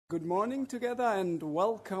Good morning together and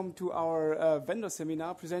welcome to our vendor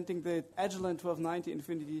seminar presenting the Agilent 1290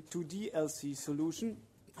 Infinity 2D-LC solution.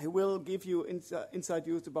 I will give you inside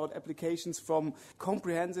views about applications from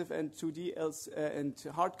comprehensive and 2D-LC and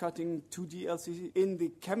hard-cutting 2D-LC in the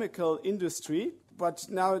chemical industry. But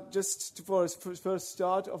now just for a first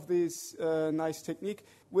start of this nice technique,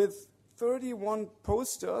 with 31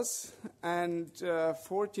 posters and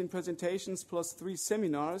 14 presentations plus 3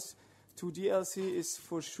 seminars, 2D-LC is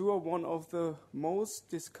for sure one of the most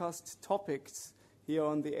discussed topics here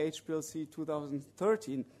on the HPLC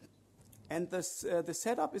 2013. And the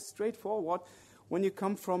setup is straightforward. When you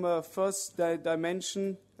come from a first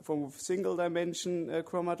dimension, from single dimension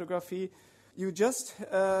chromatography, you just,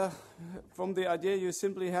 from the idea, you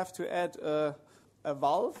simply have to add a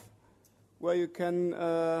valve where you can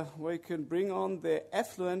bring on the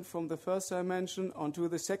effluent from the first dimension onto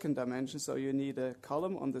the second dimension. So you need a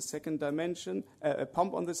column on the second dimension, a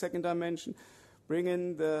pump on the second dimension, bring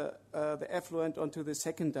in the effluent onto the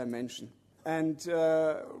second dimension. And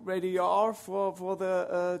ready you are for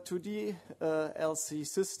the 2D-LC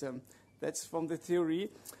system. That's from the theory.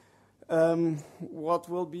 What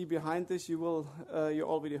will be behind this, you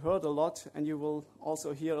already heard a lot, and you will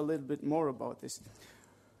also hear a little bit more about this.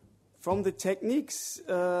 From the techniques,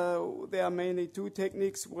 there are mainly 2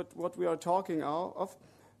 techniques what we are talking of.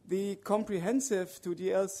 The comprehensive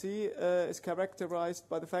 2D-LC is characterized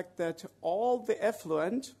by the fact that all the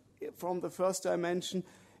effluent from the first dimension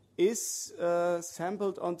is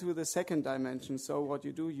sampled onto the second dimension. So what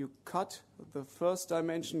you do, you cut the first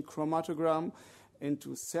dimension chromatogram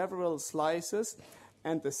into several slices,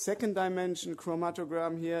 and the second dimension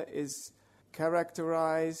chromatogram here is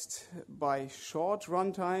characterized by short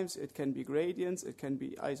run times. It can be gradients, it can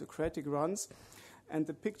be isocratic runs. And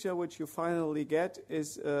the picture which you finally get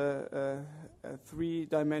is a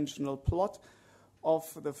 3-dimensional plot of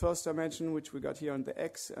the first dimension, which we got here on the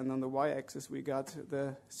X, and on the Y-axis we got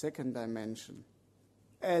the second dimension.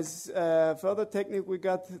 As further technique, we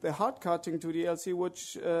got the hard-cutting 2D-LC,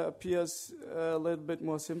 which appears a little bit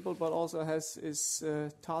more simple, but also has its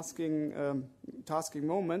tasking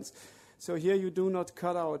moments. So here you do not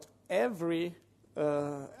cut out every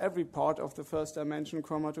part of the first dimension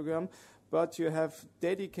chromatogram, but you have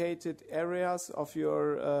dedicated areas of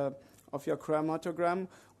your chromatogram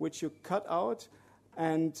which you cut out,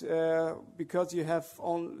 and because you have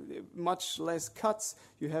much less cuts,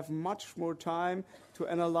 you have much more time to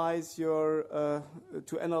analyze your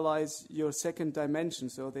second dimension.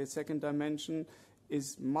 So the second dimension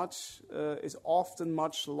is often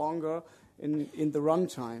much longer in the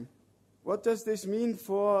runtime. What does this mean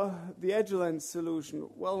for the Agilent solution?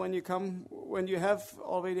 Well, when you have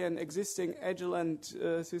already an existing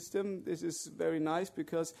Agilent system, this is very nice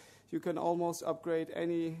because you can almost upgrade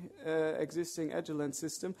any existing Agilent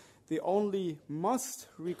system. The only must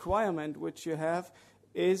requirement which you have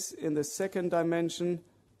is in the second dimension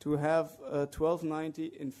to have a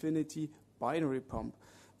 1290 Infinity binary pump.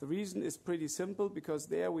 The reason is pretty simple, because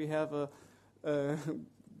there we have a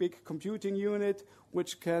big computing unit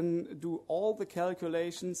which can do all the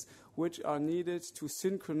calculations which are needed to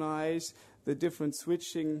synchronize the different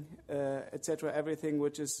switching, etc., everything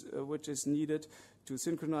which is needed to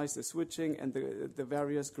synchronize the switching and the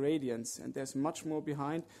various gradients. And there's much more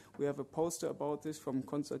behind. We have a poster about this from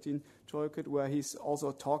Konstantin Tolkut where he's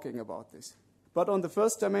also talking about this. But on the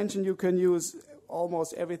first dimension you can use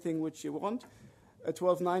almost everything which you want. A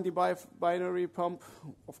 1290 binary pump,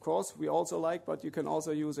 of course, we also like, but you can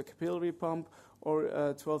also use a capillary pump or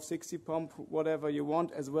a 1260 pump, whatever you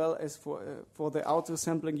want, as well as for the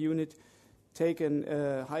auto-sampling unit, take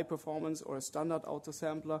a high performance or a standard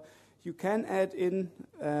auto-sampler. You can add in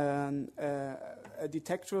a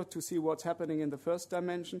detector to see what's happening in the first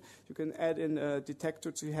dimension. You can add in a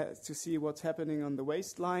detector to see what's happening on the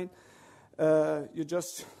waistline.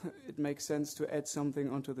 It makes sense to add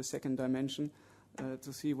something onto the second dimension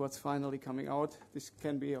to see what's finally coming out. This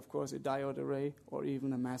can be, of course, a diode array or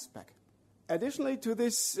even a mass spec. Additionally to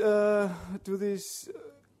this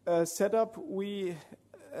setup, we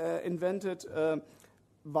invented a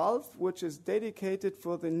valve which is dedicated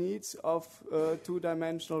for the needs of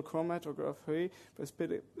 2-dimensional chromatography,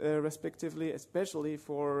 respectively, especially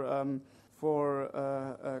for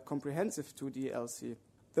comprehensive 2D-LC.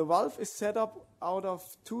 The valve is set up out of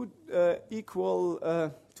 2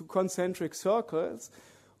 concentric circles,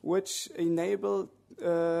 which enable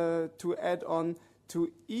to add on 2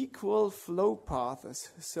 equal flow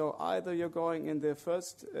paths. So either you're going in the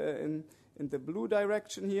first in the blue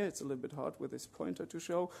direction here, it's a little bit hard with this pointer to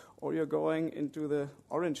show, or you're going into the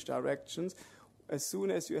orange directions. As soon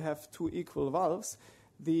as you have 2 equal valves,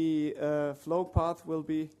 the flow path will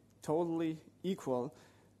be totally equal.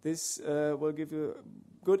 This will give you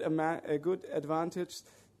a good advantage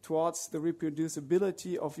towards the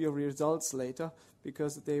reproducibility of your results later,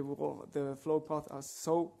 because the flow paths are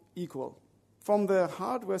so equal. From the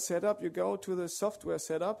hardware setup, you go to the software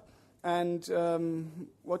setup, and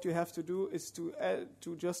what you have to do is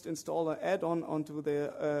to just install an add-on onto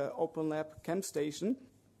the OpenLab Chem Station,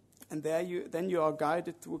 and then you are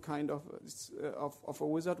guided through a kind of a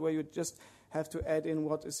wizard where you just have to add in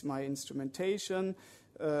what is my instrumentation.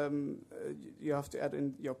 You have to add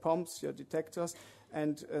in your pumps, your detectors,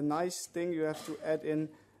 and a nice thing you have to add in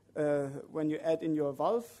when you add in your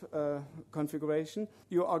valve configuration,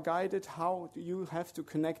 you are guided how you have to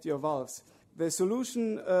connect your valves. The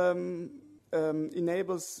solution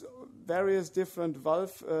enables various different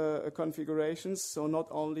valve configurations, so not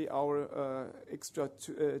only our extra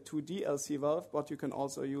 2D-LC valve, but you can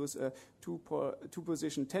also use a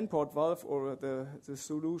two-position 10-port valve, or the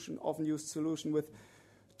solution, often used solution with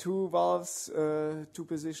two valves,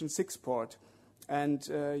 two-position 6-port. And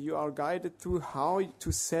you are guided through how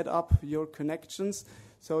to set up your connections,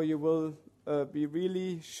 so you will be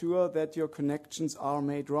really sure that your connections are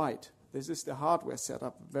made right. This is the hardware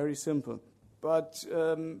setup, very simple. But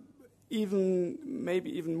maybe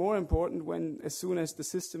even more important, as soon as the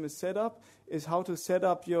system is set up, is how to set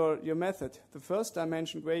up your method. The first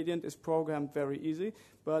dimension gradient is programmed very easy,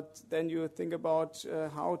 but then you think about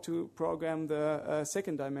how to program the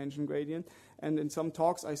second dimension gradient. And in some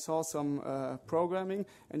talks I saw some programming,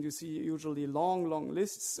 and you see usually long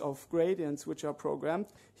lists of gradients which are programmed.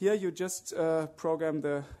 Here you just program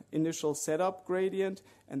the initial setup gradient,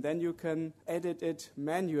 and then you can edit it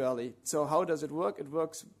manually. So how does it work? It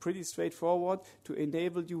works pretty straightforward to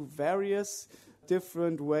enable you various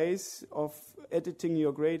different ways of editing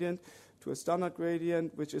your gradient to a standard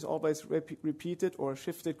gradient, which is always repeated, or a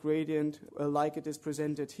shifted gradient like it is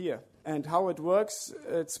presented here. And how it works,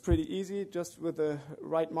 it's pretty easy, just with a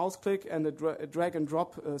right mouse click and a drag and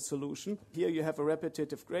drop solution. Here you have a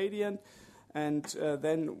repetitive gradient, and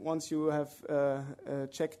then once you have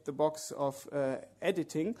checked the box of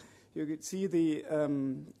editing, you can see the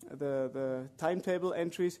timetable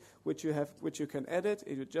entries which you can edit.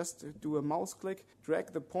 You just do a mouse click,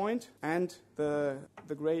 drag the point, and the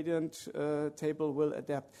gradient table will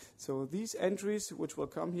adapt. So these entries which will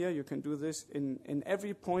come here, you can do this in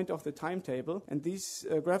every point of the timetable, and this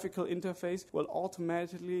graphical interface will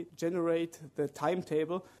automatically generate the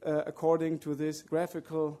timetable according to this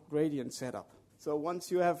graphical gradient setup. So once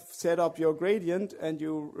you have set up your gradient and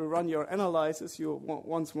you run your analysis, you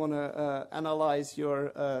once want to analyze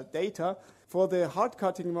your data. For the hard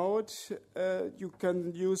cutting mode, you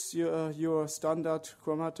can use your standard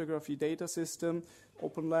chromatography data system,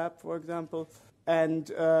 OpenLab, for example.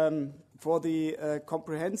 And for the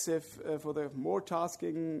comprehensive, for the more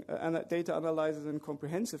tasking data analysis in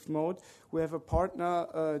comprehensive mode, we have a partner,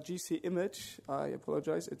 GC Image. I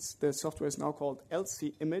apologize. The software is now called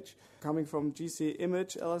LC Image, coming from GC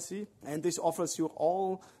Image LLC. And this offers you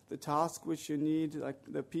all the tasks which you need, like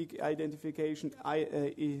the peak identification,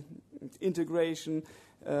 integration,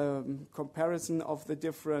 comparison of the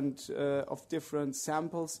different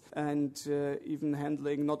samples, and even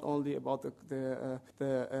handling not only about the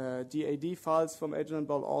DAD files from Agilent,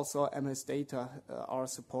 but also MS data are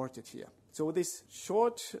supported here. So with this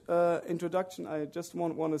short introduction, I just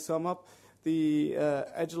want to sum up. The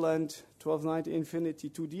Agilent 1290 Infinity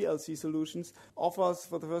 2D-LC solutions offers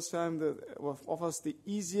for the first time the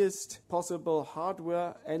easiest possible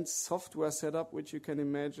hardware and software setup which you can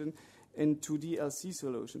imagine in 2D-LC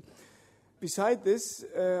solution. Beside this,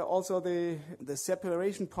 also the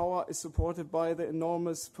separation power is supported by the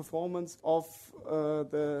enormous performance of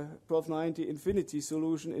the 1290 Infinity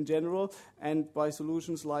solution in general, and by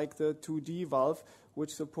solutions like the 2D valve, which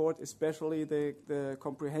support especially the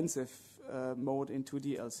comprehensive mode in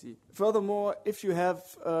 2D-LC. Furthermore, if you have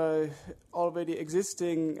already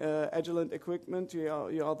existing Agilent equipment, you are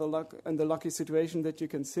in the lucky situation that you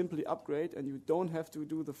can simply upgrade, and you don't have to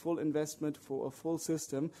do the full investment for a full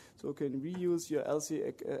system. So you can reuse your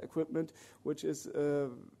LC equipment, which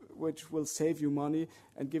will save you money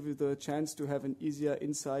and give you the chance to have an easier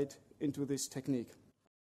insight into this technique.